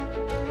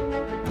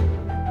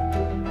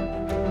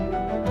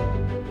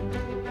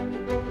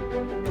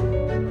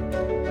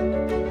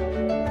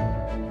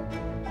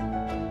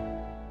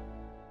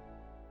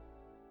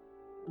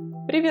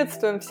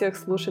Приветствуем всех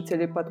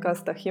слушателей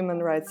подкаста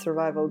Human Rights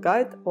Survival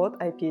Guide от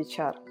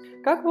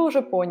IPHR. Как вы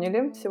уже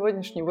поняли,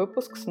 сегодняшний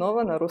выпуск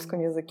снова на русском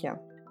языке.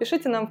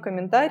 Пишите нам в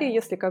комментарии,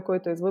 если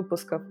какой-то из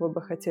выпусков вы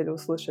бы хотели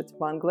услышать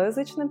в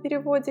англоязычном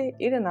переводе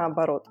или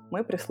наоборот,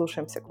 мы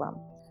прислушаемся к вам.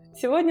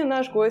 Сегодня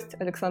наш гость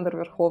Александр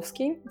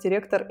Верховский,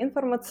 директор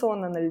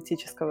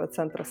информационно-аналитического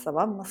центра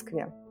 «Сова» в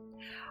Москве.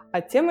 А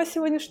тема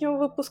сегодняшнего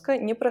выпуска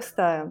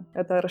непростая.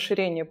 Это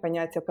расширение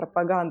понятия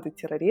пропаганды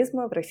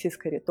терроризма в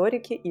российской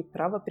риторике и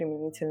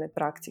правоприменительной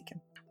практике.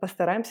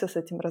 Постараемся с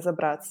этим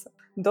разобраться.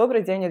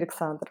 Добрый день,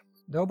 Александр.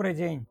 Добрый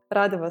день.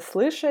 Рада вас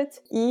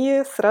слышать.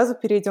 И сразу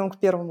перейдем к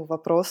первому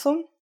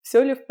вопросу.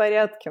 Все ли в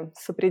порядке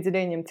с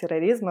определением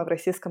терроризма в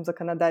российском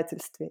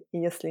законодательстве? И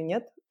если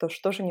нет, то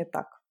что же не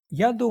так?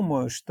 Я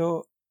думаю,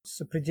 что с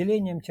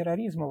определением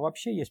терроризма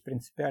вообще есть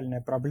принципиальная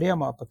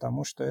проблема,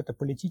 потому что это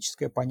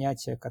политическое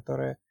понятие,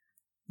 которое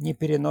не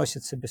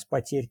переносится без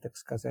потерь, так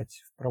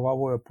сказать, в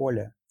правовое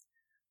поле.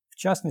 В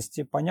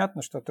частности,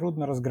 понятно, что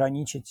трудно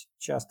разграничить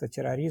часто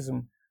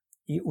терроризм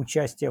и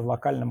участие в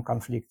локальном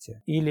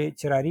конфликте, или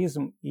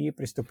терроризм и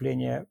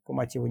преступление по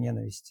мотиву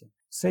ненависти.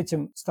 С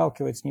этим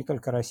сталкивается не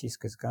только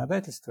российское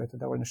законодательство, это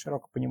довольно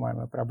широко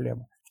понимаемая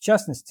проблема. В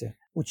частности,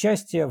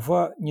 участие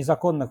в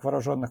незаконных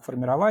вооруженных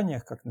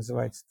формированиях, как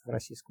называется в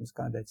российском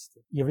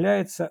законодательстве,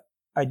 является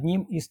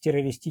одним из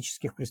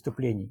террористических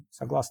преступлений,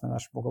 согласно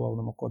нашему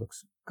Уголовному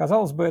кодексу.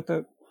 Казалось бы,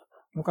 это,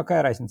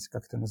 какая разница,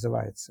 как это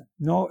называется?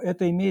 Но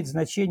это имеет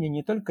значение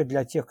не только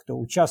для тех, кто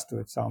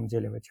участвует в самом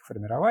деле в этих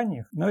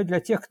формированиях, но и для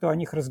тех, кто о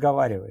них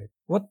разговаривает.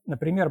 Вот,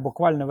 например,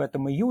 буквально в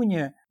этом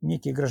июне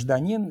некий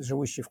гражданин,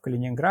 живущий в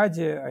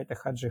Калининграде, а это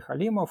Хаджи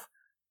Халимов,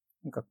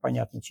 как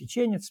понятно,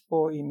 чеченец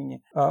по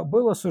имени,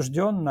 был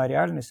осужден на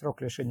реальный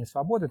срок лишения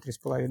свободы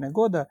 3,5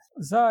 года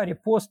за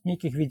репост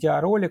неких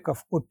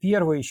видеороликов о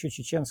первой еще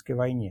чеченской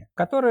войне,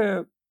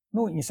 которые,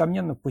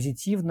 несомненно,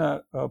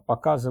 позитивно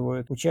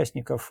показывают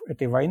участников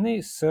этой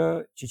войны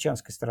с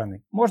чеченской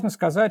стороны. Можно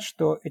сказать,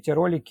 что эти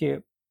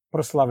ролики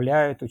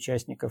прославляют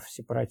участников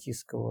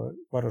сепаратистского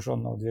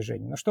вооруженного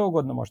движения. Но что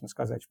угодно можно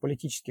сказать в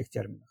политических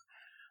терминах.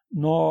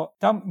 Но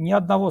там ни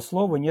одного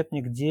слова нет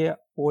нигде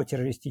о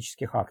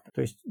террористических актах. То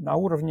есть на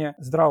уровне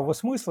здравого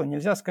смысла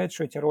нельзя сказать,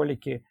 что эти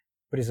ролики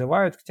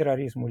призывают к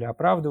терроризму или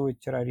оправдывают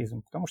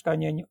терроризм, потому что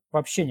они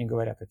вообще не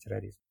говорят о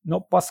терроризме.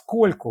 Но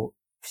поскольку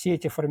все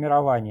эти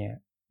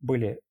формирования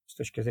были с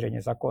точки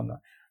зрения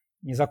закона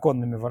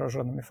незаконными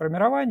вооруженными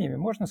формированиями,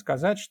 можно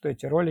сказать, что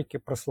эти ролики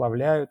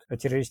прославляют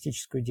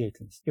террористическую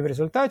деятельность. И в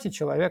результате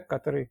человек,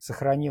 который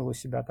сохранил у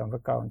себя там в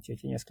аккаунте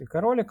эти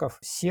несколько роликов,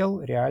 сел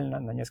реально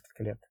на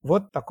несколько лет.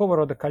 Вот такого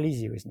рода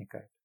коллизии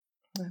возникают.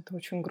 Это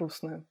очень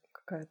грустная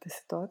какая-то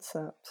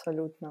ситуация,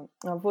 абсолютно.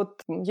 А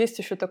вот есть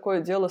еще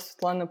такое дело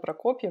Светланы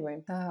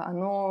Прокопьевой.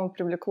 Оно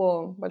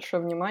привлекло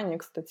большое внимание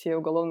к статье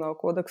Уголовного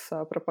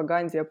кодекса о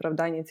пропаганде и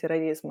оправдании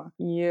терроризма.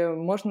 И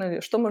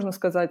что можно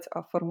сказать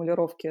о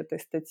формулировке этой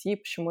статьи,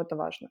 почему это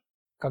важно?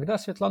 Когда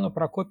Светлану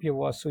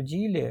Прокопьеву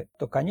осудили,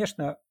 то,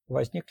 конечно,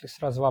 возникли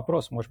сразу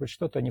вопросы, может быть,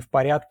 что-то не в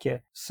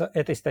порядке с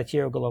этой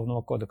статьей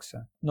Уголовного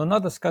кодекса. Но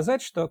надо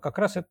сказать, что как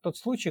раз это тот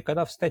случай,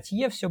 когда в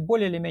статье все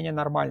более или менее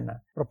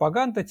нормально.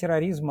 Пропаганда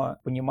терроризма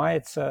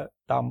понимается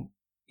там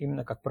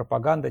именно как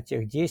пропаганда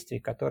тех действий,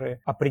 которые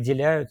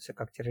определяются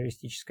как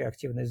террористическая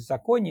активность в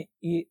законе,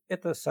 и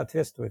это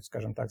соответствует,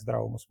 скажем так,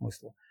 здравому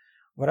смыслу.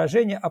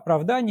 Выражение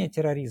оправдания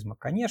терроризма,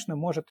 конечно,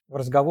 может в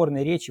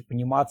разговорной речи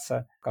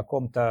пониматься в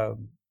каком-то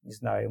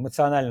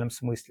эмоциональном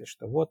смысле,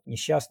 что вот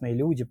несчастные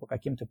люди по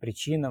каким-то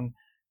причинам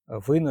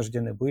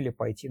вынуждены были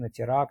пойти на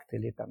теракт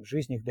или там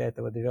жизнь их до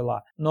этого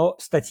довела. Но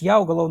статья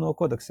Уголовного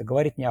кодекса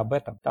говорит не об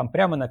этом. Там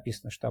прямо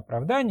написано, что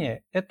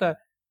оправдание – это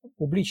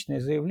публичное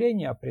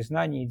заявление о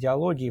признании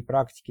идеологии и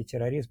практики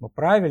терроризма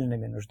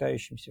правильными,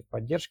 нуждающимися в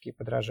поддержке и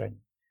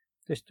подражании.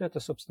 То есть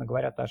это, собственно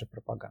говоря, та же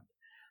пропаганда.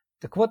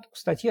 Так вот, в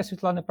статье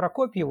Светланы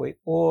Прокопьевой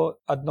о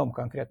одном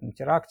конкретном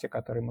теракте,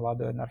 который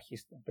молодой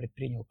анархист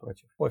предпринял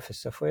против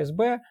офиса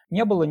ФСБ,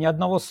 не было ни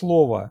одного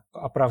слова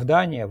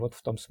оправдания вот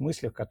в том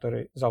смысле,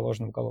 который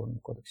заложен в Уголовном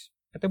кодексе.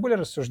 Это были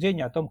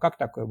рассуждения о том, как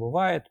такое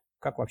бывает,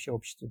 как вообще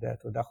общество до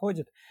этого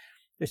доходит.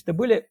 То есть это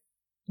были,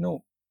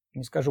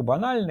 не скажу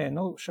банальные,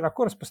 но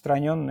широко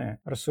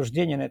распространенные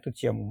рассуждения на эту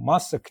тему.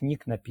 Масса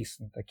книг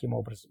написано таким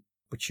образом.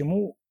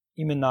 Почему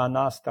именно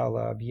она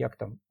стала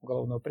объектом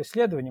уголовного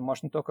преследования,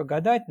 можно только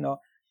гадать, но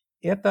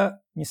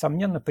это,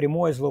 несомненно,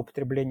 прямое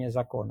злоупотребление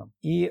законом.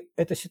 И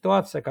эта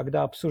ситуация,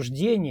 когда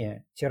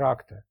обсуждение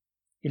теракта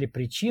или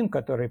причин,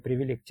 которые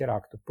привели к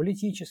теракту,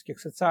 политических,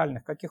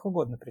 социальных, каких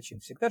угодно причин,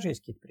 всегда же есть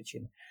какие-то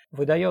причины,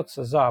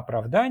 выдается за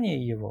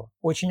оправдание его,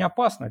 очень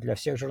опасно для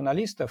всех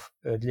журналистов,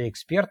 для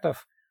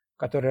экспертов,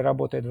 которые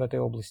работают в этой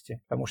области,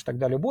 потому что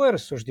тогда любое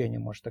рассуждение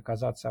может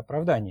оказаться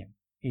оправданием.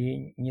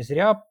 И не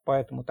зря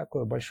поэтому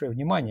такое большое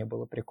внимание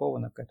было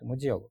приковано к этому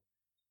делу.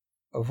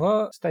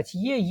 В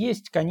статье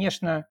есть,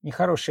 конечно,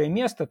 нехорошее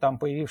место, там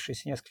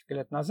появившееся несколько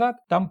лет назад.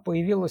 Там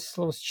появилось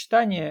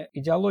словосочетание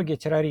 «идеология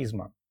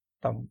терроризма».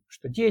 Там,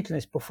 что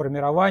деятельность по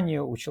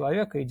формированию у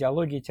человека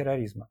идеологии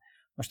терроризма.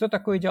 Но что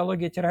такое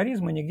идеология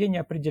терроризма, нигде не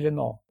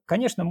определено.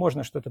 Конечно,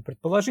 можно что-то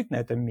предположить на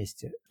этом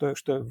месте, то,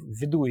 что в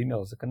виду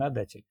имел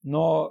законодатель.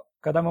 Но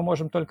когда мы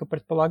можем только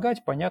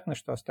предполагать, понятно,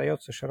 что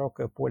остается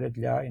широкое поле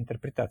для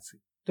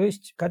интерпретаций. То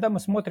есть, когда мы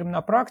смотрим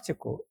на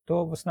практику,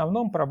 то в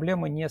основном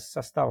проблема не с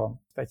составом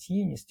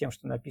статьи, не с тем,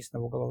 что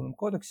написано в Уголовном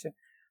кодексе,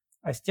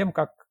 а с тем,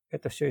 как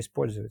это все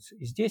используется.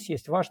 И здесь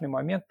есть важный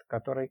момент,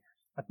 который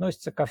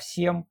относится ко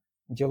всем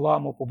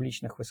делам о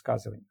публичных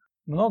высказываниях.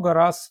 Много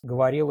раз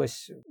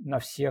говорилось на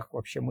всех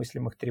вообще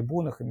мыслимых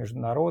трибунах, и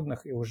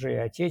международных, и уже и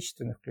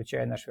отечественных,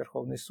 включая наш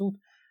Верховный суд,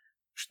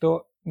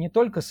 что не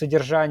только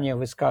содержание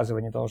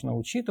высказывания должно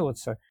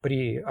учитываться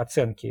при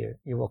оценке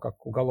его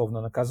как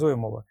уголовно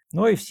наказуемого,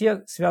 но и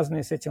все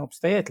связанные с этим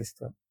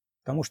обстоятельства.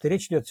 Потому что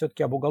речь идет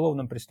все-таки об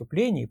уголовном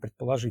преступлении,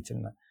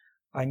 предположительно,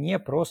 а не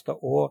просто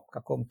о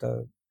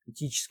каком-то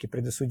этически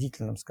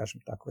предосудительном, скажем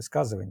так,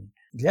 высказывании.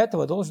 Для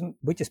этого должен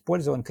быть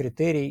использован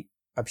критерий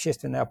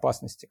общественной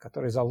опасности,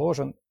 который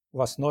заложен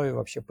в основе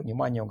вообще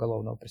понимания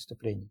уголовного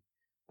преступления.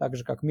 Так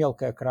же, как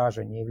мелкая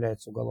кража не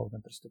является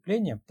уголовным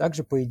преступлением,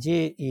 также, по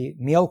идее, и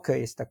мелкое,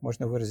 если так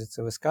можно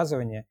выразиться,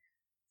 высказывание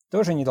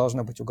тоже не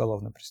должно быть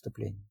уголовным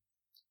преступлением.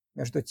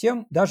 Между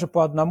тем, даже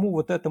по одному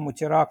вот этому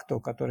теракту,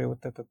 который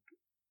вот этот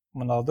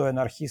молодой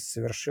анархист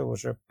совершил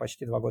уже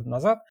почти 2 года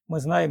назад,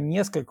 мы знаем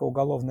несколько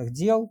уголовных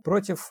дел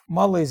против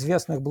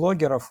малоизвестных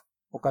блогеров,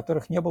 у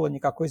которых не было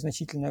никакой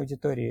значительной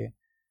аудитории,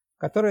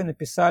 которые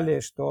написали,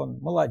 что он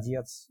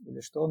молодец, или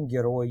что он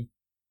герой,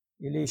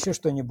 или еще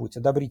что-нибудь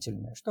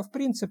одобрительное, что, в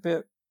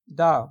принципе,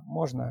 да,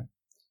 можно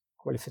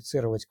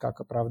квалифицировать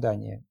как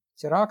оправдание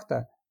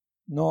теракта,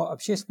 но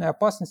общественная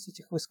опасность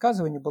этих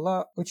высказываний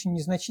была очень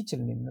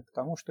незначительной, именно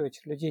потому что у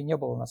этих людей не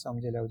было на самом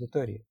деле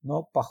аудитории.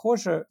 Но,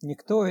 похоже,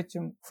 никто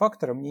этим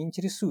фактором не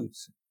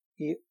интересуется.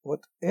 И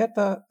вот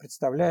это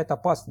представляет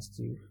опасность,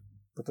 и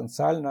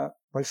потенциально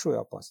большую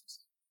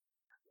опасность.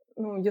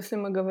 Если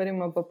мы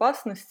говорим об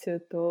опасности,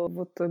 то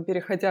вот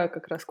переходя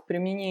как раз к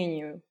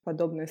применению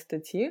подобной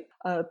статьи,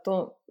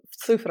 то в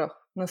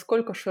цифрах,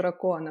 насколько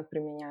широко она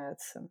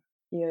применяется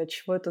и от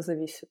чего это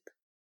зависит?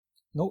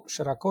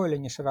 Широко или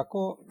не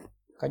широко,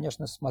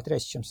 конечно, смотря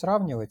с чем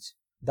сравнивать.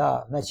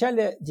 Да, в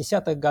начале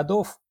десятых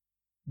годов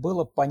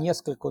было по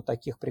нескольку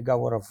таких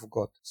приговоров в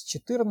год. С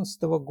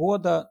 2014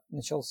 года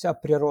начался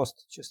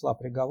прирост числа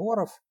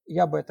приговоров.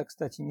 Я бы это,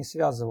 кстати, не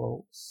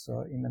связывал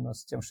именно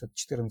с тем, что это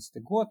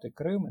 2014 год и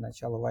Крым, и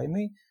начало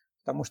войны,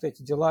 потому что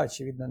эти дела,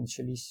 очевидно,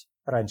 начались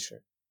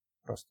раньше,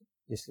 просто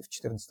если в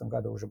 2014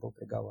 году уже был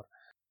приговор.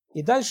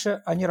 И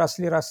дальше они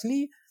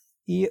росли,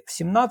 и в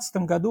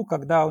 2017 году,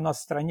 когда у нас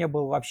в стране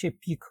был вообще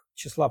пик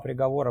числа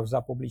приговоров за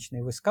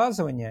публичные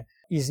высказывания,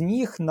 из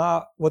них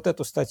на вот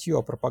эту статью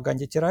о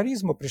пропаганде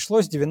терроризма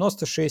пришлось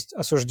 96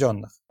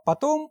 осужденных.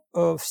 Потом,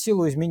 в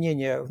силу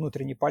изменения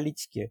внутренней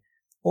политики,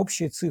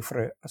 общие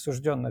цифры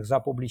осужденных за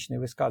публичные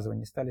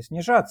высказывания стали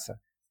снижаться,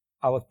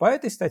 а вот по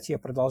этой статье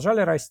продолжали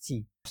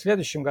расти. В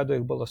следующем году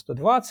их было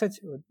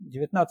 120, в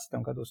 2019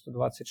 году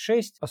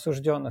 126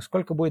 осужденных.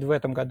 Сколько будет в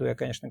этом году, я,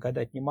 конечно,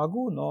 гадать не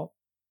могу, но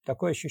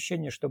такое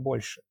ощущение, что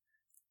больше.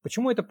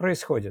 Почему это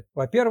происходит?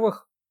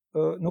 Во-первых,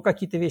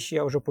 какие-то вещи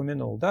я уже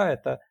упомянул, да,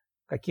 это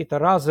какие-то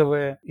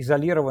разовые,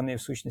 изолированные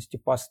в сущности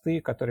посты,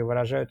 которые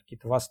выражают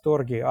какие-то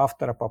восторги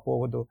автора по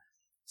поводу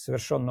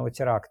совершенного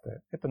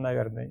теракта. Это,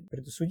 наверное,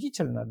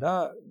 предосудительно,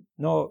 да,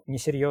 но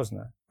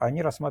несерьезно.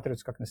 Они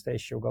рассматриваются как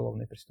настоящее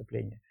уголовное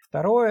преступление.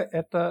 Второе –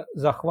 это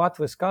захват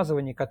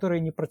высказываний,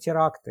 которые не про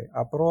теракты,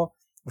 а про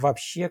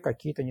вообще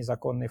какие-то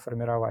незаконные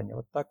формирования.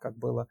 Вот так, как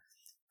было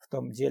в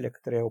том деле,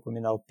 которое я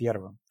упоминал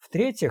первым.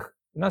 В-третьих,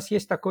 у нас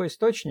есть такой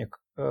источник,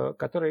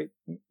 который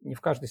не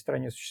в каждой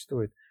стране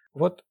существует.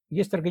 Вот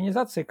есть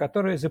организации,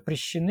 которые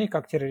запрещены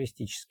как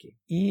террористические.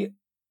 И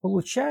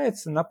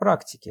получается на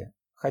практике,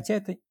 хотя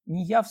это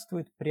не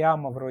явствует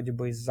прямо вроде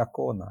бы из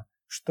закона,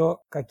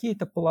 что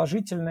какие-то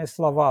положительные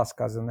слова,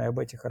 сказанные об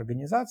этих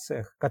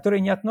организациях,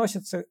 которые не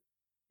относятся,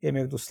 я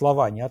имею в виду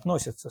слова, не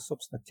относятся,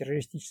 собственно, к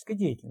террористической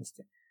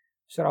деятельности,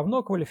 все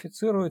равно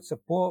квалифицируются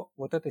по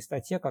вот этой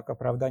статье как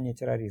оправдание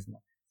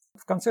терроризма.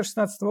 В конце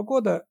 2016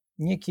 года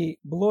некий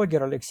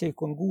блогер Алексей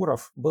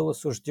Кунгуров был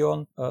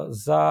осужден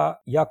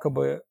за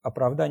якобы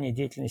оправдание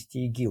деятельности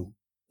ИГИЛ.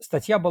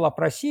 Статья была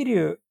про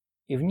Сирию,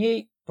 и в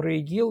ней про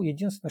ИГИЛ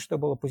единственное, что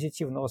было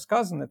позитивного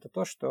сказано, это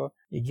то, что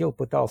ИГИЛ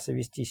пытался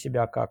вести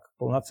себя как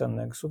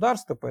полноценное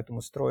государство,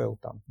 поэтому строил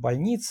там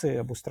больницы,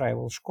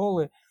 обустраивал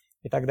школы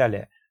и так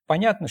далее.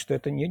 Понятно, что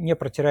это не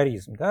про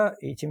терроризм, да,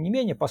 и тем не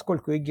менее,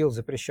 поскольку ИГИЛ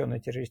запрещенная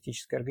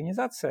террористическая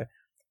организация,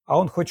 а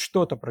он хоть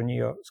что-то про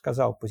нее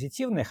сказал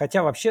позитивное,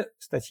 хотя вообще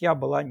статья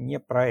была не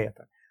про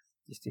это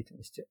в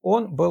действительности.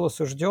 Он был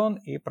осужден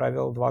и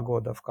провел 2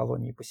 года в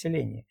колонии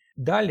поселения.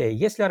 Далее,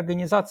 если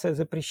организация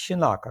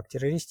запрещена как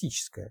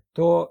террористическая,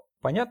 то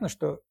понятно,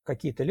 что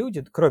какие-то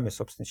люди, кроме,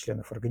 собственно,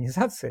 членов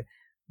организации,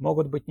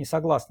 могут быть не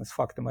согласны с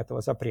фактом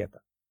этого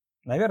запрета.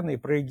 Наверное, и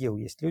про ИГИЛ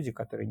есть люди,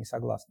 которые не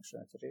согласны, что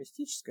она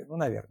террористическая,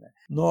 наверное.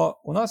 Но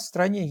у нас в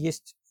стране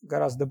есть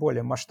гораздо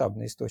более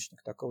масштабный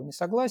источник такого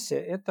несогласия.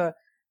 Это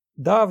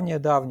давнее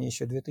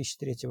еще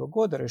 2003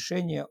 года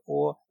решение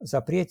о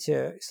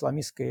запрете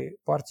исламистской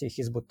партии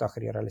Хизб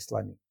ут-Тахрир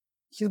аль-Ислами.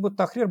 Хизб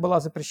ут-Тахрир была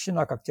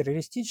запрещена как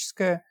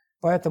террористическая,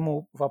 по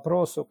этому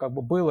вопросу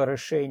было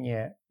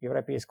решение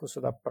Европейского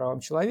суда по правам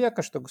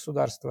человека, что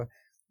государство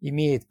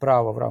имеет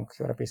право в рамках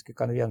Европейской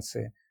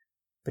конвенции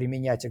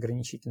применять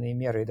ограничительные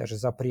меры и даже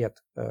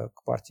запрет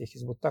к партии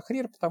Хизб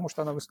ут-Тахрир, потому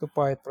что она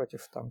выступает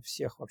против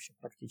всех вообще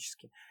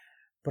практически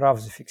прав,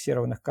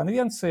 зафиксированных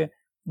конвенцией,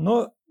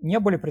 но не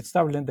были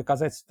представлены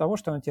доказательства того,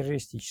 что она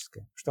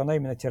террористическая, что она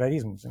именно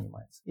терроризмом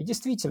занимается. И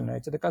действительно,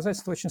 эти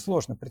доказательства очень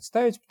сложно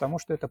представить, потому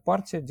что эта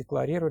партия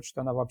декларирует,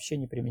 что она вообще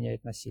не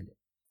применяет насилие.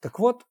 Так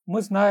вот,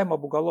 мы знаем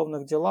об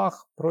уголовных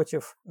делах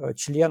против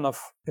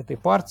членов этой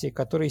партии,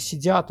 которые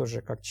сидят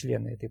уже как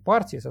члены этой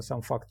партии за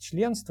сам факт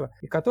членства,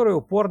 и которые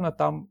упорно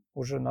там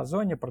уже на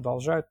зоне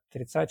продолжают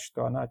отрицать,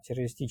 что она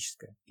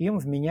террористическая. Им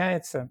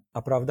вменяется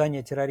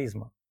оправдание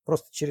терроризма.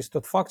 Просто через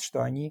тот факт,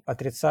 что они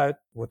отрицают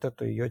вот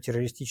эту ее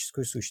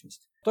террористическую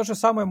сущность. То же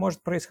самое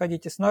может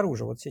происходить и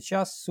снаружи. Вот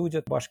сейчас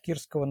судят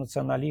башкирского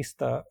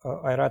националиста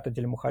Айрата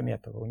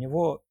Дильмухаметова. У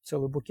него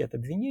целый букет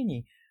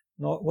обвинений,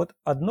 но вот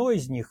одно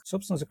из них,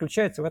 собственно,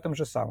 заключается в этом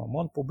же самом.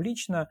 Он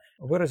публично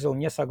выразил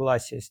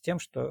несогласие с тем,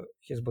 что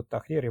Хизб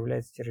ут-Тахрир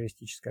является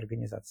террористической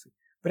организацией.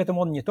 При этом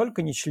он не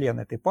только не член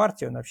этой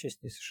партии, он вообще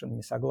с ней совершенно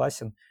не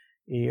согласен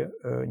и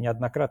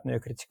неоднократно ее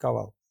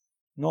критиковал.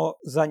 Но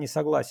за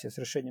несогласие с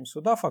решением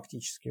суда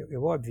фактически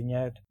его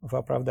обвиняют в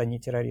оправдании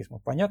терроризма.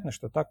 Понятно,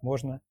 что так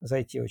можно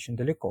зайти очень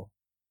далеко.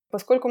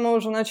 Поскольку мы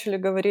уже начали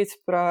говорить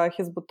про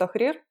Хизб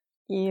ут-Тахрир,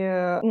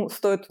 и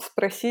стоит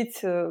спросить,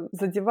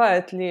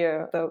 задевает ли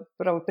это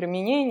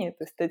правоприменение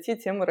этой статьи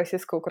тему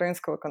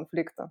российско-украинского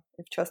конфликта,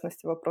 и в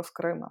частности вопрос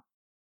Крыма.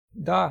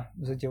 Да,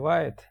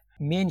 задевает.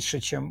 Меньше,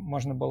 чем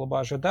можно было бы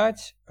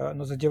ожидать,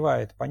 но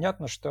задевает.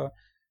 Понятно, что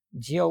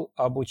дел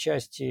об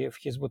участии в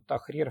Хизб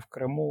ут-Тахрир в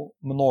Крыму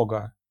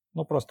много.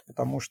 Просто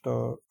потому,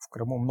 что в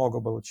Крыму много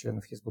было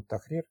членов Хизб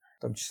ут-Тахрир,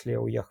 в том числе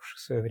уехавших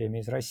в свое время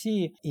из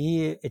России.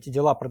 И эти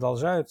дела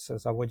продолжаются,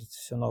 заводятся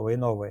все новые и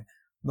новые.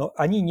 Но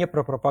они не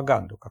про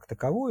пропаганду как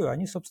таковую,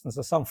 они, собственно,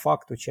 за сам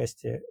факт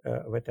участия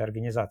в этой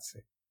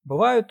организации.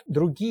 Бывают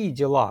другие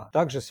дела,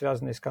 также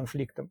связанные с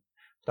конфликтом.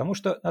 Потому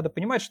что надо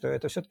понимать, что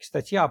это все-таки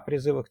статья о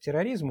призывах к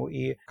терроризму,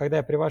 и когда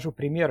я привожу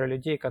примеры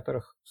людей,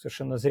 которых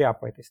совершенно зря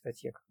по этой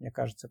статье, как мне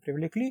кажется,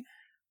 привлекли,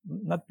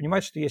 надо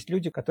понимать, что есть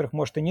люди, которых,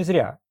 может, и не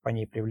зря по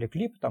ней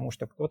привлекли, потому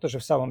что кто-то же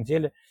в самом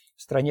деле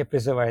в стране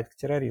призывает к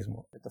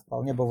терроризму. Это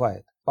вполне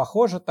бывает.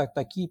 Похоже,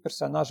 такие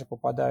персонажи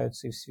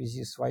попадаются и в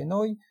связи с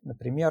войной.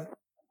 Например,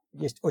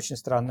 есть очень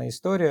странная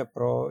история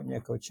про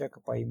некого человека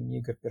по имени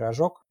Игорь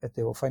Пирожок. Это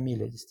его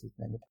фамилия,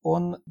 действительно.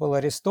 Он был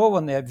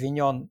арестован и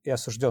обвинен, и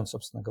осужден,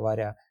 собственно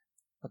говоря,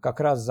 как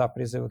раз за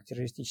призывы к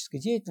террористической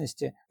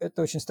деятельности.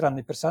 Это очень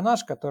странный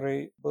персонаж,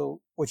 который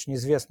был очень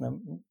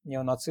известным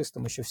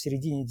неонацистом еще в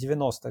середине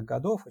 90-х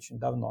годов, очень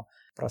давно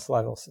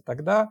прославился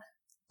тогда.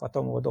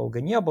 Потом его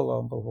долго не было,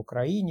 он был в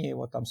Украине,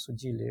 его там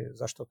судили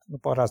за что-то,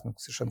 по разным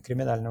совершенно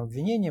криминальным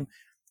обвинениям.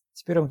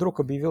 Теперь он вдруг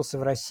объявился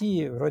в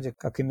России вроде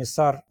как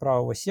эмиссар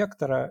правого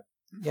сектора.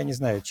 Я не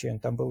знаю, чей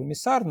он там был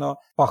эмиссар, но,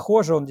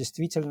 похоже, он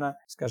действительно,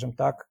 скажем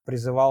так,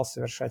 призывал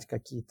совершать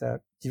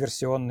какие-то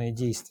диверсионные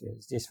действия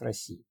здесь, в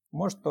России.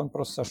 Может, он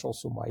просто сошел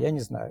с ума, я не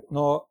знаю.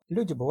 Но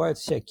люди бывают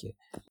всякие.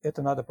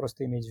 Это надо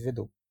просто иметь в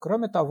виду.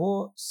 Кроме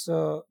того,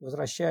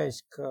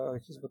 возвращаясь к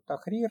Хизб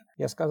ут-Тахрир,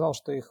 я сказал,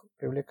 что их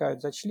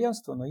привлекают за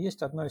членство, но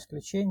есть одно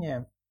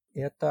исключение.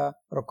 Это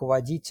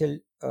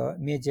руководитель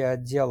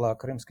медиа-отдела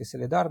Крымской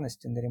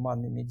солидарности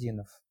Нариман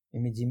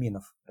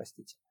Мемедиминов.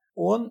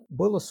 Он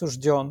был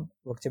осужден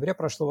в октябре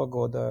прошлого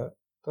года,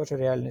 тоже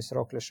реальный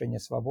срок лишения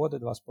свободы,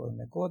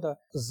 2,5 года,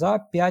 за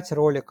 5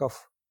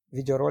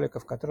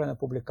 видеороликов, которые он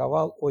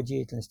опубликовал о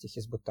деятельности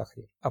Хизб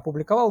ут-Тахрир.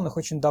 Опубликовал он их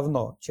очень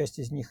давно, часть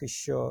из них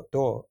еще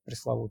до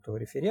пресловутого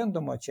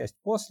референдума, часть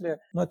после,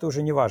 но это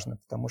уже не важно,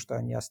 потому что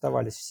они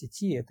оставались в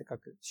сети, это,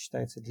 как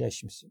считается,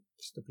 длящимся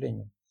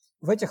преступлением.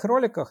 В этих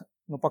роликах,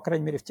 по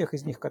крайней мере в тех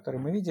из них, которые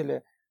мы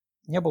видели,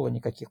 не было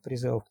никаких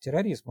призывов к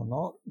терроризму,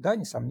 но да,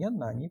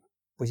 несомненно, они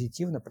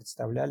позитивно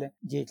представляли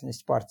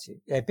деятельность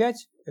партии. И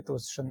опять этого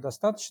совершенно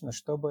достаточно,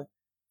 чтобы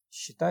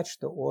считать,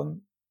 что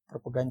он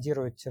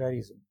пропагандирует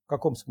терроризм. В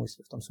каком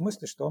смысле? В том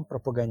смысле, что он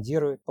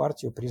пропагандирует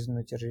партию,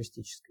 признанную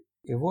террористической.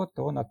 И вот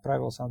он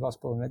отправился на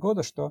 2,5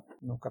 года, что,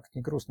 как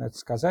ни грустно это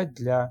сказать,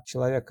 для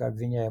человека,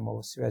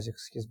 обвиняемого в связях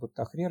с Хизб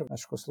ут-Тахрир, в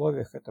наших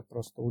условиях это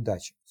просто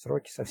удача.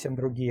 Сроки совсем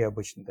другие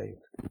обычно дают.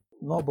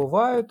 Но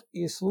бывают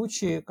и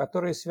случаи,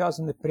 которые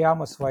связаны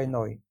прямо с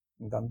войной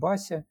в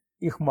Донбассе.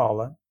 Их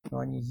мало, но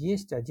они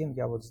есть. Один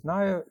я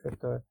знаю,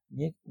 это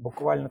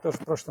буквально тоже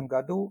в прошлом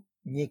году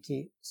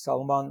некий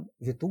Салман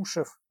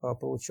Витушев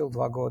получил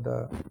 2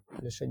 года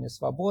лишения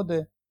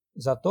свободы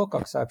за то,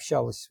 как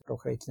сообщалось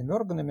правоохранительными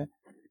органами,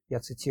 я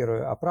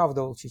цитирую,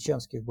 оправдывал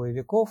чеченских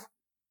боевиков,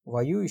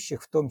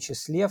 воюющих в том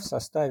числе в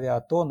составе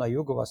АТО на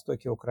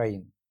юго-востоке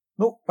Украины.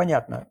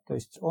 Понятно, то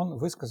есть он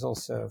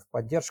высказался в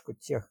поддержку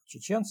тех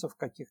чеченцев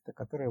каких-то,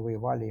 которые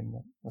воевали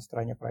ему на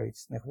стороне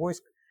правительственных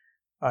войск,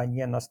 а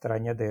не на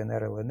стороне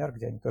ДНР и ЛНР,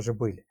 где они тоже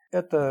были.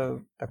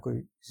 Это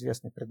такой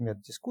известный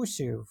предмет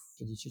дискуссии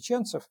среди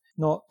чеченцев.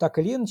 Но так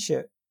или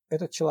иначе,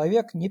 этот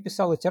человек не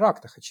писал о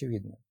терактах,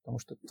 очевидно, потому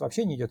что тут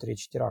вообще не идет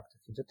речь о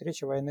терактах, идет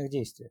речь о военных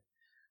действиях.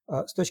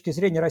 С точки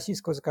зрения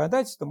российского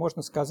законодательства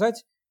можно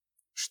сказать,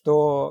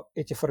 что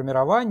эти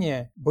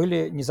формирования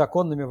были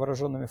незаконными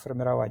вооруженными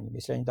формированиями,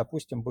 если они,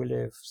 допустим,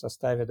 были в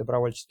составе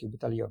добровольческих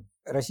батальонов.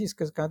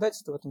 Российское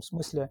законодательство в этом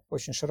смысле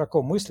очень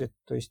широко мыслит,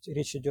 то есть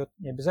речь идет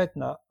не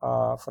обязательно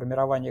о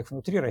формированиях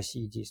внутри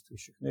России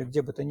действующих, но и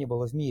где бы то ни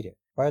было в мире.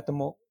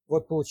 Поэтому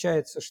вот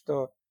получается,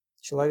 что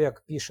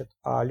человек пишет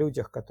о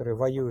людях, которые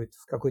воюют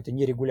в какой-то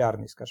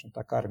нерегулярной, скажем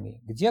так, армии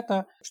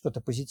где-то,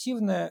 что-то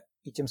позитивное,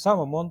 и тем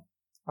самым он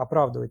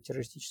оправдывает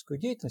террористическую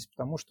деятельность,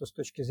 потому что с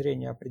точки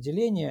зрения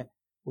определения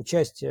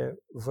участие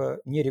в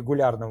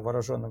нерегулярном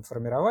вооруженном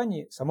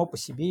формировании само по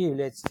себе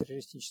является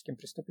террористическим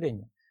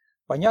преступлением.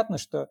 Понятно,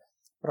 что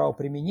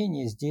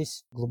правоприменение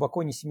здесь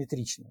глубоко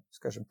несимметрично,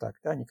 скажем так.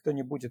 Да? Никто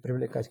не будет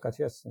привлекать к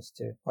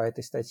ответственности по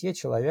этой статье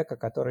человека,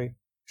 который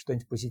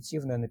что-нибудь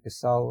позитивное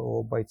написал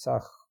о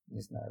бойцах,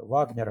 не знаю,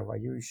 Вагнера,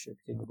 воюющих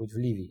где-нибудь в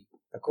Ливии.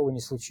 Такого не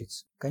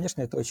случится.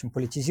 Конечно, это очень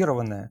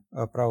политизированное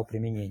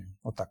правоприменение,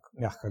 вот так,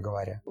 мягко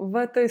говоря. В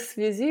этой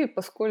связи,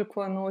 поскольку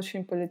оно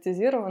очень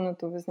политизировано,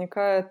 то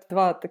возникает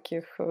два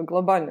таких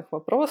глобальных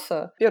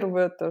вопроса.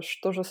 Первый — это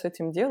что же с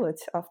этим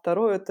делать, а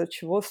второй — это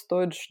чего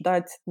стоит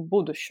ждать в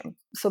будущем.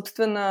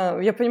 Собственно,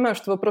 я понимаю,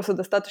 что вопросы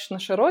достаточно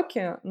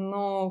широкие,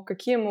 но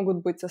какие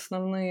могут быть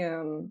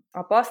основные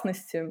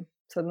опасности,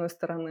 с одной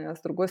стороны, а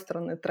с другой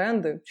стороны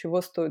тренды,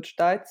 чего стоит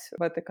ждать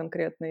в этой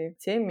конкретной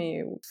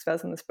теме,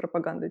 связанной с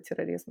пропагандой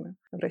терроризма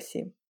в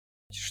России?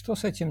 Что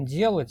с этим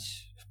делать,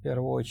 в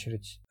первую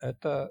очередь,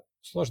 это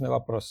сложный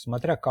вопрос,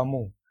 смотря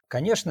кому.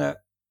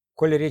 Конечно,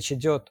 коли речь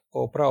идет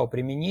о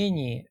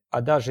правоприменении, а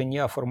даже не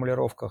о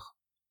формулировках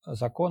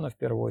закона в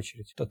первую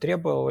очередь, то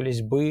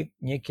требовались бы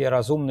некие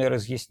разумные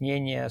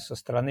разъяснения со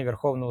стороны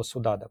Верховного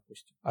суда,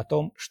 допустим, о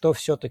том, что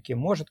все-таки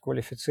может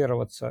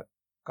квалифицироваться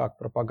как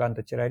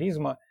пропаганда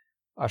терроризма,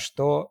 а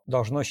что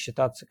должно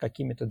считаться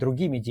какими-то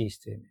другими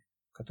действиями,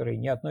 которые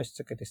не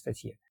относятся к этой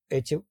статье.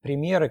 Эти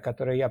примеры,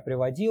 которые я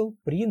приводил,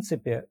 в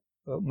принципе,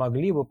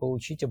 могли бы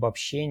получить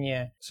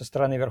обобщение со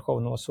стороны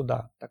Верховного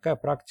суда. Такая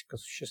практика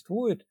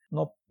существует,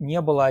 но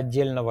не было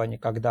отдельного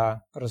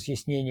никогда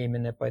разъяснения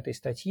именно по этой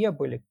статье,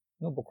 были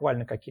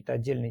буквально какие-то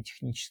отдельные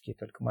технические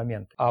только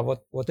моменты. А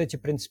вот эти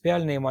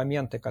принципиальные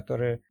моменты,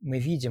 которые мы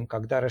видим,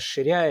 когда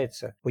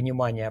расширяется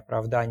понимание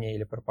оправдания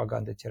или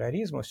пропаганды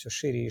терроризма все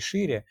шире и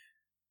шире,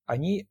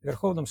 они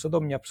Верховным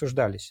судом не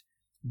обсуждались.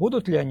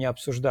 Будут ли они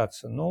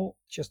обсуждаться?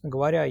 Честно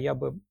говоря, я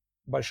бы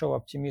большого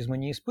оптимизма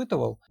не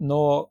испытывал,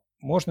 но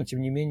можно,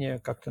 тем не менее,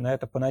 как-то на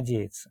это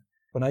понадеяться.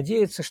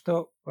 Понадеяться,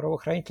 что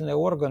правоохранительные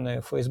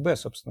органы, ФСБ,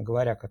 собственно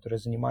говоря, которые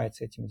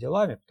занимаются этими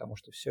делами, потому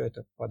что все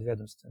это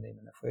подведомственно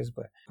именно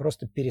ФСБ,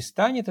 просто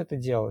перестанет это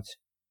делать,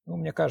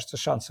 мне кажется,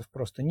 шансов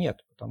просто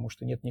нет, потому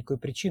что нет никакой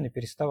причины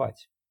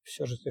переставать.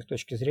 Все же с их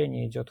точки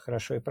зрения идет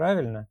хорошо и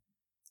правильно,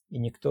 и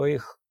никто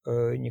их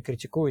не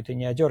критикует и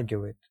не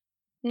одергивает.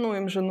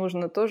 Им же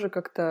нужно тоже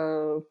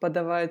как-то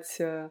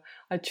подавать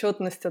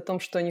отчетность о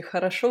том, что они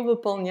хорошо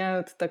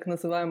выполняют, так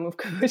называемые в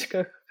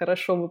кавычках,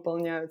 хорошо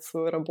выполняют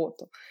свою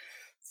работу.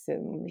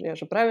 Я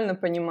же правильно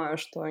понимаю,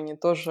 что они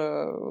тоже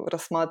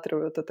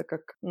рассматривают это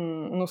как,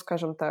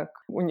 скажем так,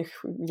 у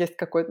них есть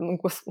какой-то,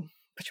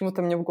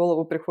 почему-то мне в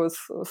голову приходит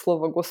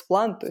слово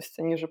 «госплан», то есть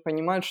они же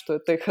понимают, что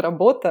это их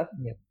работа.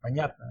 Нет,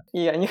 понятно.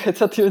 И они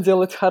хотят ее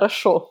делать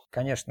хорошо.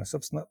 Конечно,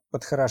 собственно,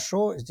 под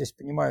 «хорошо» здесь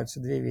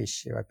понимаются две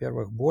вещи.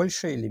 Во-первых,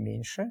 больше или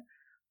меньше,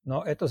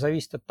 но это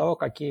зависит от того,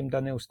 какие им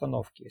даны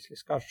установки. Если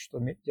скажут, что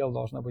дело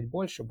должно быть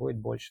больше, будет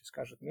больше.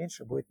 Скажут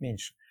меньше, будет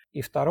меньше.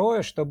 И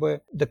второе,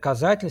 чтобы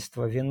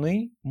доказательства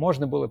вины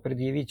можно было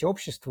предъявить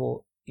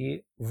обществу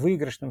и в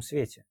выигрышном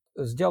свете.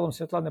 С делом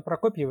Светланы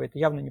Прокопьевой это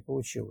явно не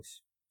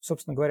получилось.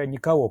 Собственно говоря,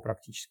 никого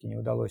практически не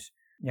удалось,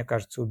 мне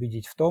кажется,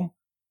 убедить в том,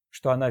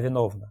 что она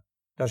виновна.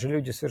 Даже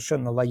люди,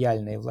 совершенно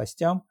лояльные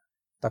властям,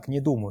 так не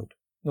думают.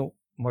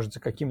 Может, за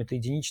какими-то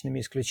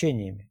единичными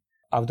исключениями.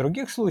 А в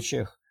других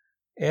случаях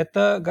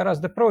это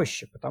гораздо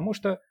проще, потому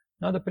что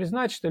надо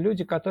признать, что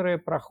люди, которые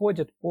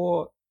проходят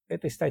по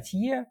этой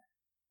статье,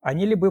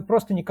 они либо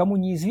просто никому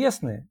не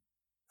известны,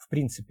 в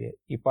принципе,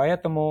 и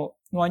поэтому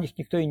о них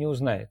никто и не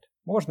узнает.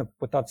 Можно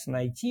попытаться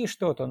найти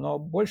что-то, но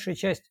большая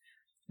часть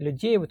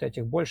людей, вот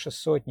этих больше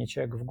сотни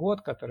человек в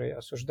год, которые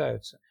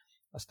осуждаются,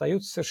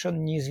 остаются совершенно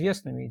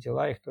неизвестными, и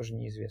дела их тоже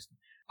неизвестны.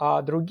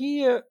 А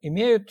другие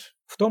имеют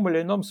в том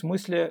или ином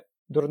смысле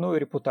дурную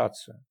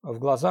репутацию в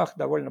глазах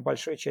довольно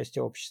большой части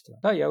общества.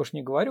 Да, я уж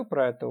не говорю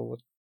про этого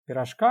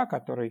Пирожка,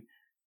 который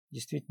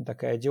действительно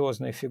такая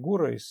одиозная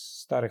фигура из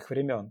старых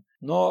времен.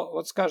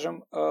 Но,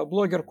 скажем,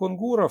 блогер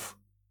Кунгуров,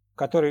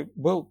 который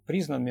был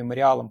признан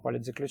мемориалом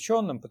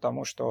политзаключенным,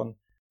 потому что он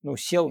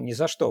сел ни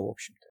за что, в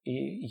общем-то,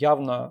 и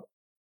явно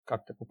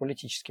как-то по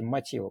политическим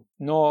мотивам.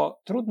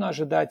 Но трудно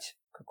ожидать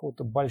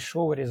какого-то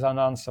большого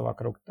резонанса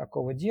вокруг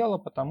такого дела,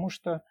 потому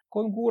что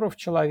Кунгуров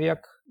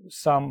человек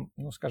сам,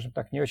 скажем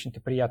так, не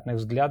очень-то приятных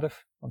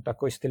взглядов. Он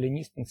такой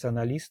сталинист,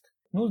 националист.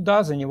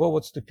 Да, за него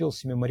вот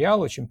вступился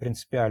мемориал очень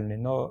принципиальный,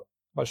 но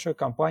большой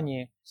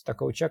компании с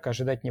такого человека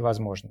ожидать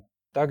невозможно.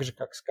 Так же,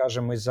 как,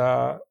 скажем,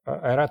 из-за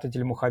Айрата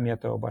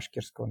Дильмухаметова,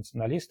 башкирского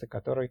националиста,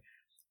 который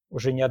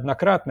уже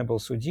неоднократно был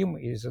судим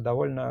и за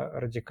довольно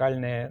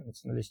радикальные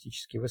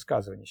националистические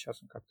высказывания.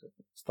 Сейчас он как-то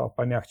стал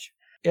помягче.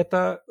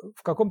 Это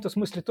в каком-то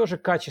смысле тоже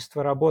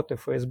качество работы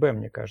ФСБ,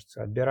 мне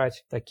кажется,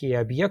 отбирать такие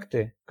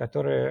объекты,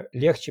 которые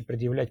легче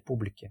предъявлять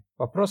публике.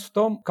 Вопрос в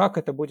том, как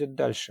это будет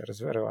дальше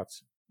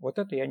развиваться. Вот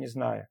это я не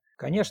знаю.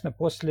 Конечно,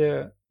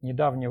 после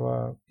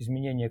недавнего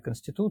изменения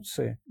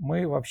Конституции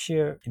мы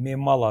вообще имеем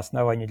мало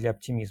оснований для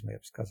оптимизма, я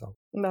бы сказал.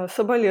 Да,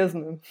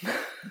 соболезную.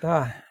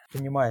 Да,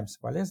 понимаем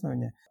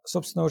соболезнования.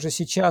 Собственно, уже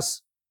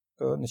сейчас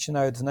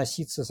начинают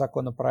вноситься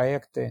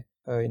законопроекты,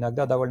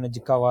 иногда довольно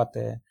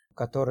диковатые,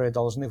 которые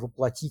должны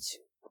воплотить,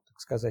 так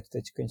сказать,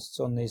 эти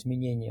конституционные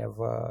изменения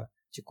в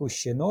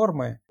текущие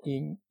нормы,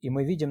 и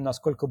мы видим,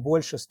 насколько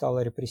больше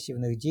стало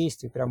репрессивных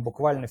действий прям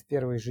буквально в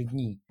первые же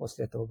дни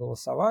после этого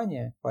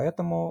голосования.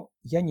 Поэтому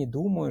я не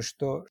думаю,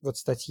 что вот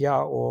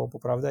статья об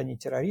оправдании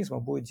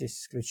терроризма будет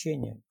здесь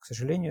исключением. К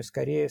сожалению,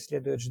 скорее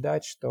следует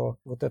ждать, что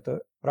вот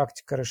эта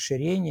практика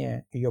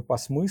расширения, ее по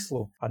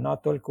смыслу, она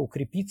только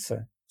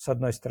укрепится, с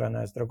одной стороны,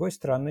 а с другой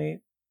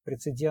стороны,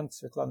 прецедент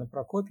Светланы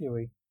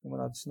Прокопьевой, ему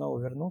надо снова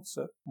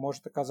вернуться,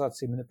 может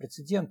оказаться именно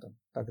прецедентом.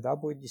 Тогда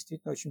будет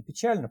действительно очень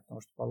печально,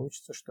 потому что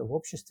получится, что в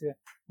обществе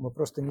мы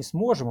просто не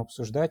сможем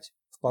обсуждать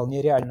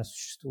вполне реально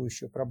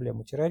существующую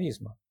проблему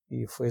терроризма.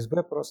 И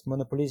ФСБ просто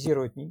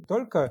монополизирует не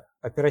только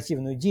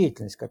оперативную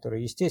деятельность, которая,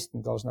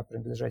 естественно, должна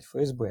принадлежать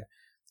ФСБ,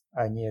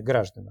 а не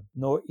гражданам,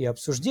 но и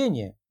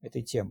обсуждение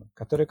этой темы,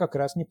 которое как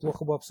раз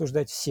неплохо бы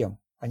обсуждать всем,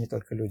 а не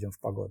только людям в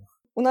погонах.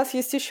 У нас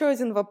есть еще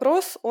один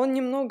вопрос, он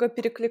немного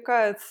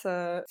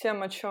перекликается с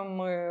тем, о чем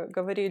мы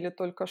говорили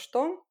только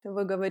что.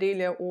 Вы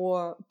говорили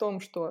о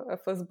том, что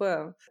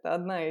ФСБ — это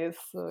одна из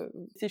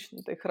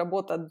их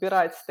работ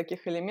отбирать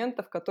таких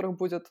элементов, которых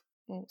будет,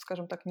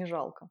 скажем так, не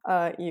жалко,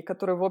 и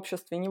которые в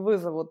обществе не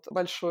вызовут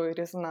большой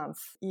резонанс.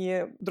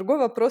 И другой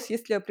вопрос,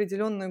 есть ли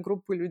определенные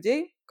группы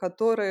людей,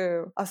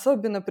 которые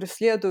особенно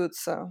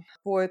преследуются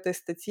по этой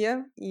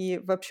статье и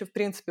вообще, в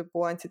принципе,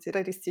 по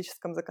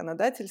антитеррористическому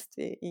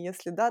законодательству? И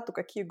если да, то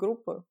какие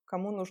группы,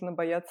 кому нужно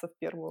бояться в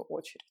первую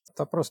очередь?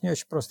 Вопрос не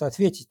очень просто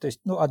ответить. То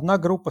есть, одна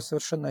группа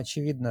совершенно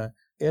очевидна.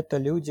 Это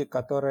люди,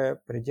 которые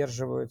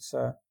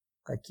придерживаются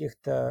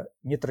каких-то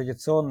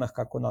нетрадиционных,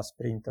 как у нас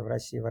принято в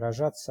России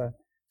выражаться,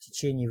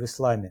 течений в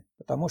исламе.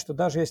 Потому что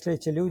даже если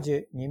эти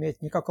люди не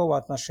имеют никакого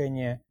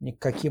отношения ни к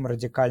каким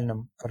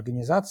радикальным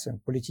организациям,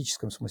 в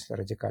политическом смысле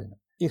радикальным,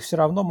 их все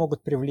равно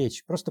могут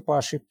привлечь, просто по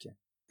ошибке.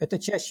 Это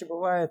чаще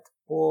бывает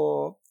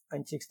по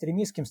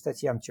антиэкстремистским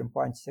статьям, чем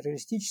по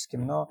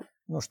антитеррористическим, но,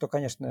 что,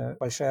 конечно,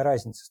 большая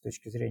разница с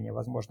точки зрения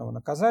возможного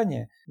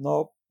наказания,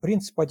 но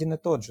принцип один и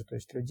тот же, то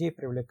есть людей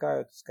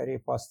привлекают скорее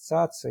по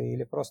ассоциации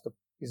или просто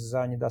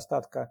из-за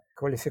недостатка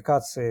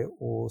квалификации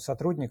у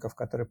сотрудников,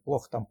 которые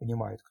плохо там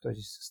понимают, кто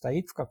здесь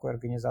состоит, в какой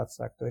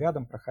организации, а кто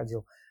рядом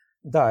проходил.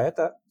 Да,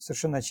 это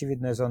совершенно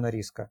очевидная зона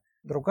риска.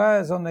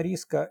 Другая зона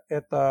риска –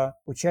 это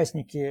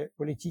участники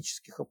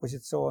политических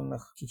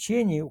оппозиционных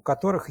течений, у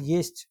которых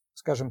есть,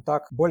 скажем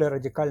так, более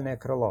радикальное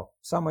крыло.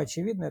 Самое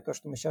очевидное, то,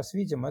 что мы сейчас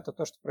видим, это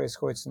то, что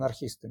происходит с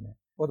анархистами.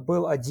 Вот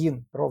был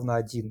ровно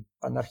один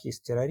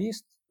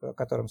анархист-террорист, о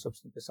котором,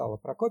 собственно, писала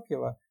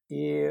Прокопьева,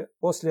 и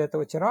после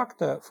этого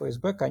теракта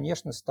ФСБ,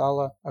 конечно,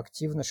 стала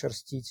активно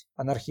шерстить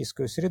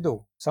анархистскую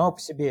среду. Само по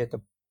себе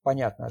это,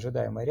 понятно,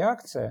 ожидаемая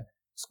реакция.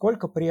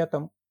 Сколько при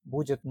этом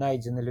будет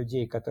найдено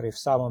людей, которые в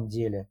самом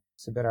деле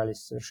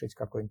собирались совершить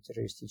какое-нибудь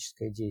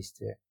террористическое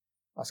действие,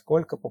 а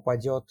сколько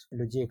попадет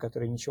людей,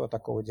 которые ничего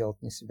такого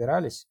делать не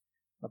собирались,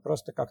 но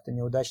просто как-то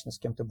неудачно с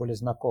кем-то были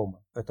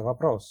знакомы. Это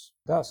вопрос.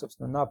 Да,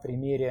 собственно, на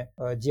примере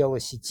дела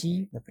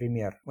сети,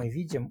 например, мы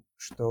видим,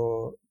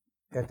 что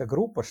эта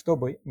группа,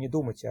 чтобы не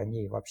думать о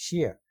ней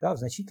вообще, да, в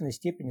значительной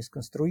степени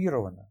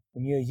сконструирована. У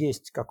нее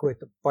есть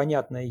какое-то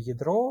понятное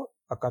ядро,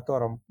 о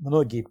котором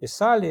многие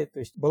писали, то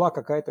есть была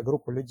какая-то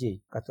группа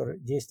людей,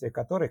 действия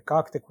которой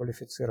как-то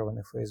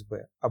квалифицированы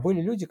ФСБ. А были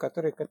люди,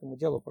 которые к этому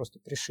делу просто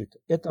пришиты.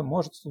 Это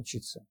может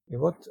случиться. И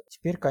вот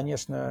теперь,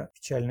 конечно,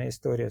 печальная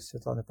история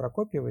Светланы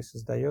Прокопьевой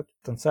создает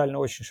потенциально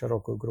очень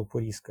широкую группу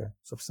риска,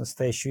 собственно,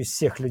 состоящую из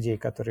всех людей,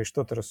 которые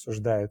что-то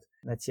рассуждают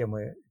на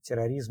темы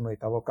терроризма и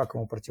того, как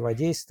ему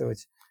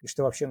противодействовать, и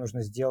что вообще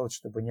нужно сделать,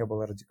 чтобы не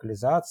было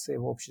радикализации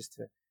в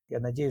обществе. Я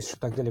надеюсь, что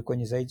так далеко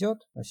не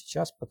зайдет, но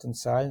сейчас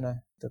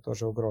потенциально это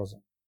тоже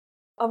угроза.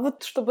 А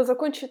вот чтобы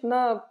закончить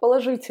на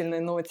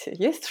положительной ноте,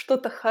 есть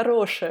что-то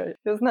хорошее?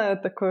 Я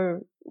знаю,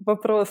 такой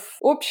вопрос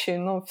общий,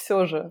 но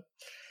все же.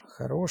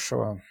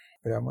 Хорошего?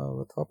 Прямо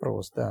вот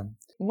вопрос, да.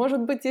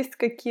 Может быть, есть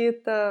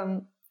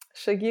какие-то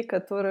шаги,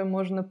 которые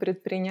можно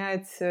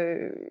предпринять?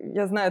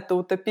 Я знаю, это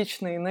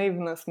утопично и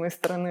наивно с моей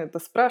стороны это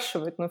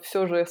спрашивать, но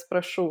все же я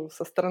спрошу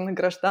со стороны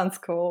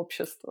гражданского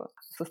общества,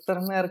 со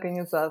стороны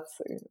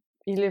организации.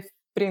 Или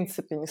в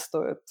принципе не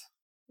стоит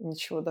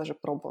ничего даже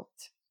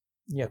пробовать?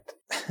 Нет,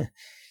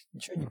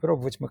 ничего не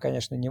пробовать мы,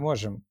 конечно, не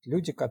можем.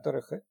 Люди,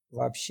 которых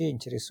вообще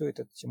интересует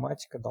эта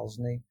тематика,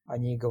 должны о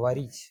ней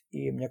говорить.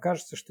 И мне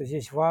кажется, что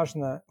здесь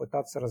важно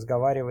пытаться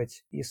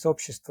разговаривать и с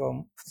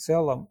обществом в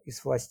целом, и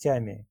с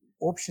властями.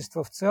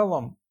 Общество в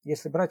целом,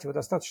 если брать его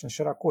достаточно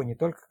широко, не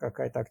только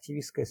какая-то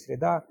активистская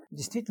среда,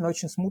 действительно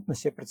очень смутно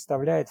себе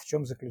представляет, в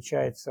чем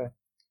заключается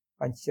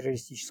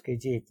антитеррористическая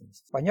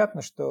деятельность.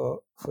 Понятно,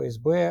 что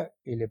ФСБ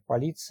или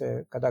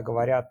полиция, когда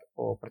говорят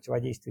о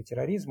противодействии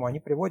терроризму, они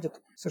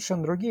приводят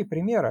совершенно другие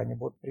примеры. Они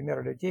будут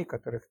примеры людей,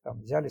 которых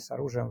там взяли с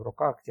оружием в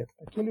руках где-то.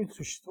 Такие люди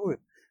существуют.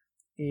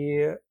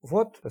 И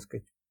вот, так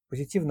сказать,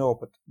 позитивный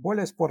опыт.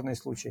 Более спорные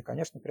случаи,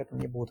 конечно, при этом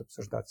не будут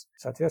обсуждаться.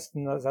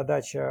 Соответственно,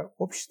 задача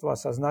общества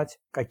осознать,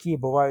 какие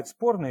бывают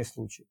спорные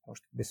случаи, потому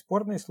что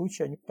бесспорные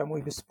случаи, они потому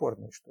и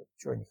бесспорные, что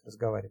о них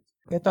разговаривать.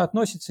 Это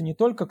относится не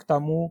только к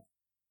тому,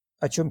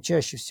 о чем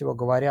чаще всего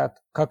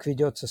говорят, как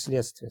ведется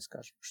следствие,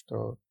 скажем,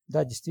 что,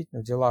 да,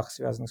 действительно, в делах,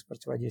 связанных с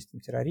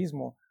противодействием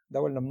терроризму,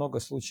 довольно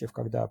много случаев,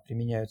 когда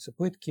применяются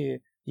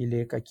пытки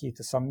или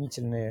какие-то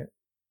сомнительные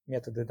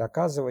методы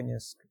доказывания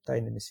с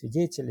тайными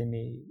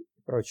свидетелями и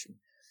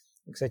прочими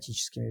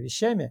экзотическими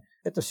вещами.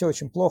 Это все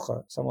очень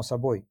плохо, само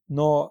собой.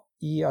 Но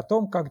и о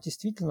том, как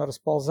действительно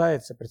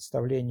расползается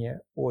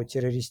представление о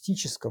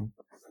террористическом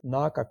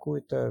на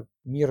какую-то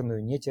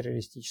мирную,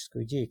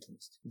 нетеррористическую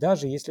деятельность,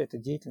 даже если эта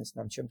деятельность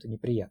нам чем-то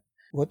неприятна.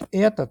 Вот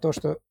это то,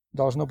 что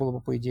должно было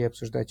бы, по идее,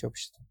 обсуждать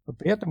общество. Но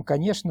при этом,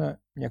 конечно,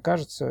 мне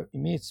кажется,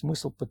 имеет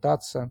смысл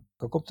пытаться в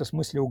каком-то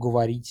смысле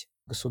уговорить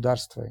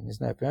государство. Не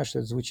знаю, понимаешь, что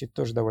это звучит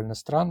тоже довольно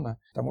странно,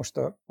 потому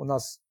что у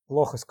нас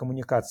плохо с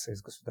коммуникацией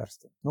с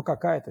государством. Но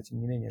какая-то, тем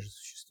не менее, же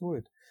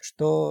существует.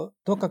 Что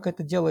то, как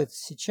это делается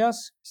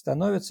сейчас,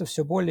 становится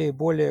все более и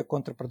более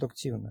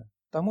контрпродуктивно.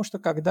 Потому что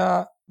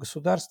когда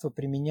государство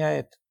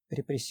применяет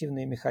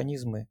репрессивные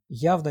механизмы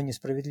явно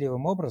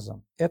несправедливым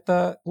образом,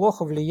 это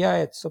плохо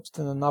влияет,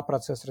 собственно, на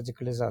процесс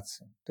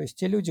радикализации. То есть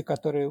те люди,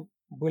 которые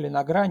были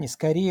на грани,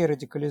 скорее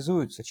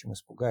радикализуются, чем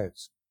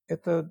испугаются.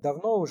 Это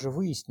давно уже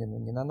выяснено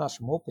не на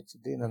нашем опыте,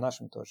 да и на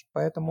нашем тоже.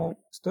 Поэтому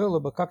стоило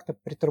бы как-то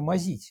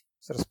притормозить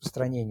с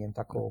распространением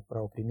такого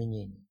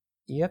правоприменения.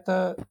 И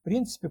это, в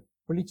принципе,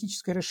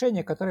 политическое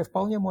решение, которое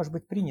вполне может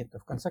быть принято.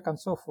 В конце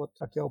концов, вот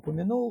как я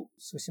упомянул,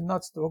 с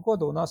 2018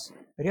 года у нас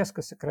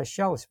резко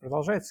сокращалось,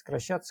 продолжает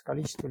сокращаться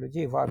количество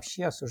людей,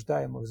 вообще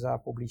осуждаемых за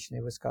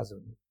публичные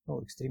высказывания,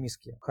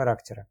 экстремистские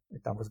характера, и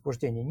там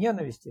возбуждение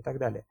ненависти и так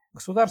далее.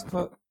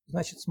 Государство,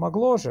 значит,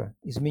 смогло же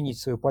изменить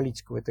свою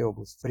политику в этой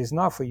области,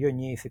 признав ее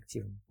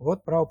неэффективной.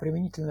 Вот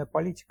правоприменительная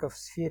политика в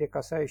сфере,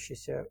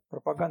 касающейся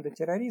пропаганды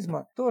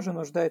терроризма, тоже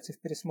нуждается в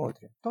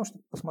пересмотре, в том,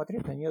 чтобы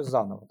посмотреть на нее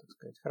заново, так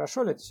сказать.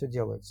 Хорошо ли это все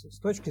делается с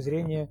точки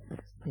зрения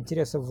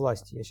интересов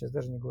власти? Я сейчас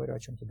даже не говорю о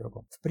чем-то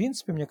другом. В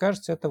принципе, мне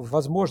кажется, это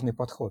возможный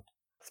подход.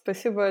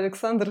 Спасибо,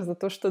 Александр, за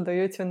то, что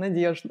даете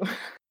надежду.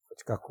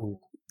 Хоть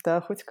какую-то. Да,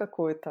 хоть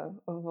какой-то.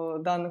 В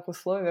данных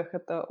условиях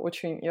это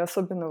очень и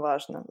особенно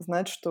важно.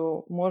 Знать,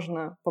 что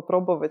можно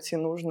попробовать и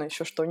нужно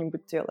еще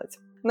что-нибудь делать.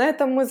 На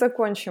этом мы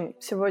закончим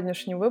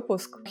сегодняшний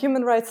выпуск.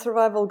 Human Rights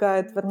Survival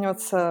Guide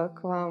вернется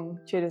к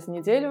вам через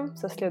неделю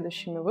со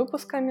следующими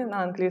выпусками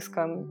на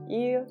английском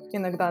и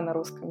иногда на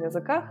русском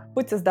языках.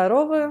 Будьте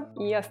здоровы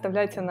и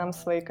оставляйте нам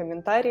свои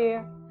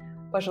комментарии,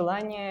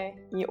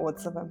 пожелания и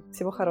отзывы.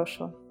 Всего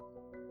хорошего!